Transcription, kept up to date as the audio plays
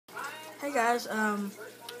Hey guys,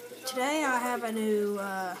 today I have a new,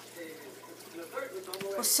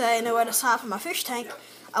 let's say a new way to siphon my fish tank.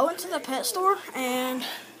 I went to the pet store and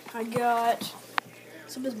I got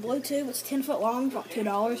some of this blue tube. It's 10 foot long, about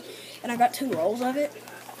 $2, and I got 2 rolls of it.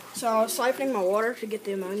 So I was siphoning my water to get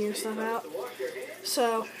the ammonia and stuff out.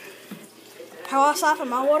 So how I siphon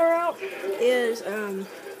my water out is,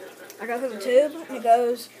 I go through the tube and it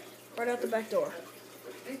goes right out the back door.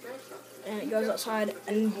 And it goes outside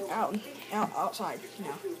and outside, you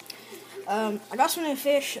know. I got some new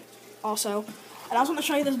fish also, and I was going to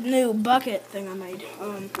show you this new bucket thing I made.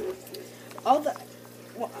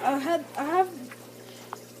 I have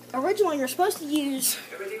originally you're supposed to use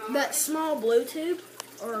that small blue tube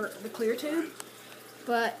or the clear tube,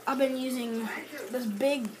 but I've been using this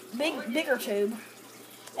bigger tube,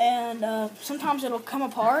 and sometimes it'll come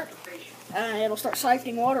apart and it'll start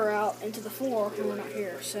siphoning water out into the floor when we're not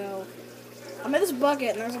here. So I made this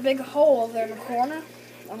bucket, and there's a big hole over there in the corner.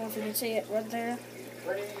 I don't know if you can see it right there.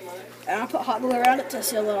 And I put hot glue around it to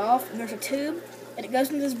seal it off. And there's a tube, and it goes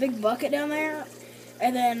into this big bucket down there.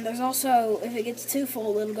 And then there's also, if it gets too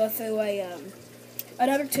full, it'll go through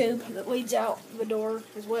another tube that leads out the door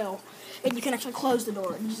as well. And you can actually close the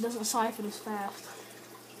door. It just doesn't siphon as fast.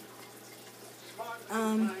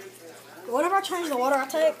 Whenever I change the water, I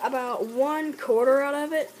take about 1/4 out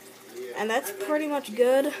of it, and that's pretty much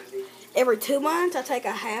good. Every 2 months, I take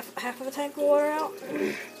a half of a tank of water out.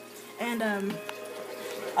 And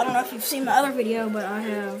I don't know if you've seen my other video, but I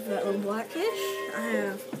have that little blackfish. I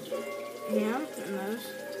have him and those,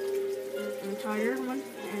 and a tiger one,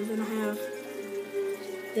 and then I have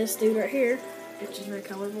this dude right here, which is very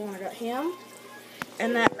colorful. And I got him,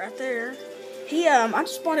 and that right there. I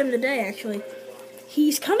just bought him today actually.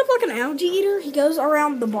 He's kind of like an algae eater. He goes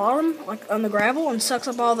around the bottom, like on the gravel, and sucks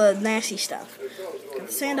up all the nasty stuff. Got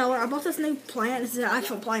the sand dollar. I bought this new plant. This is an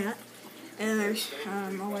actual plant. And there's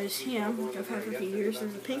always him, which I've had for a few years.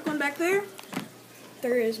 There's a pink one back there.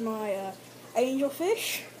 There is my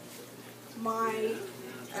angelfish, my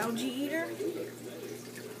algae eater.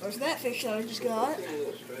 There's that fish that I just got.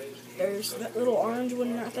 There's that little orange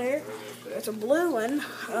one right there. There's a blue one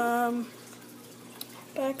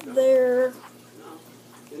back there.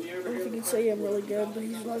 I don't know if you can see him really good, but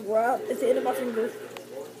he's like right at the end of my finger.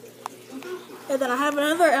 And then I have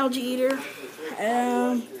another algae eater.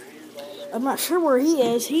 I'm not sure where he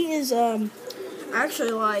is. He is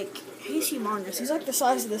actually he's humongous. He's like the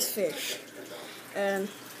size of this fish. And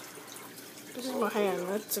this is my hand.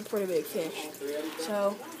 That's a pretty big fish.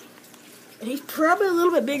 So, and he's probably a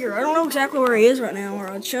little bit bigger. I don't know exactly where he is right now, or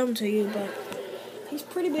I'd show him to you, but he's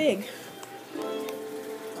pretty big.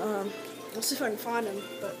 Let's see if I can find him.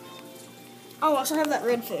 But I also have that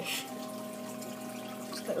red fish.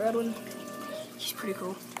 It's that red one. He's pretty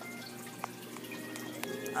cool.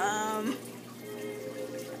 I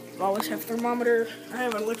always have thermometer. I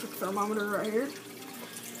have an electric thermometer right here.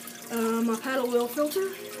 My paddle wheel filter.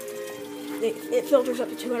 It filters up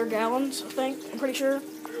to 200 gallons, I think. I'm pretty sure.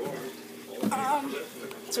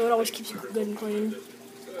 So it always keeps it good and clean.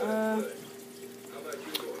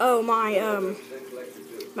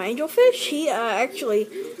 My angelfish, he actually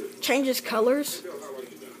changes colors.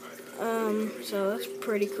 So that's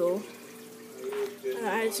pretty cool.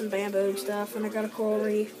 I added some bamboo and stuff, and I got a coral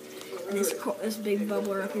reef, and this big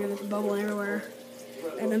bubbler up here that's bubbling everywhere.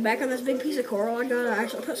 And then back on this big piece of coral I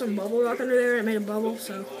actually put some bubble rock under there, and it made a bubble,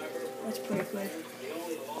 so that's pretty cool.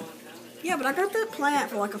 Yeah, but I got that plant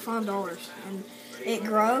for like $5, and it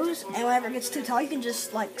grows, and whenever it gets too tall, you can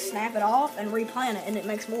just snap it off and replant it, and it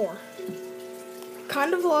makes more.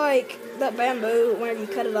 Kind of like that bamboo, whenever you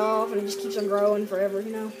cut it off, and it just keeps on growing forever,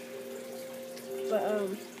 you know. But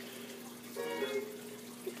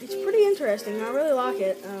it's pretty interesting. I really like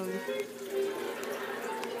it.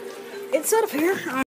 It's set up here.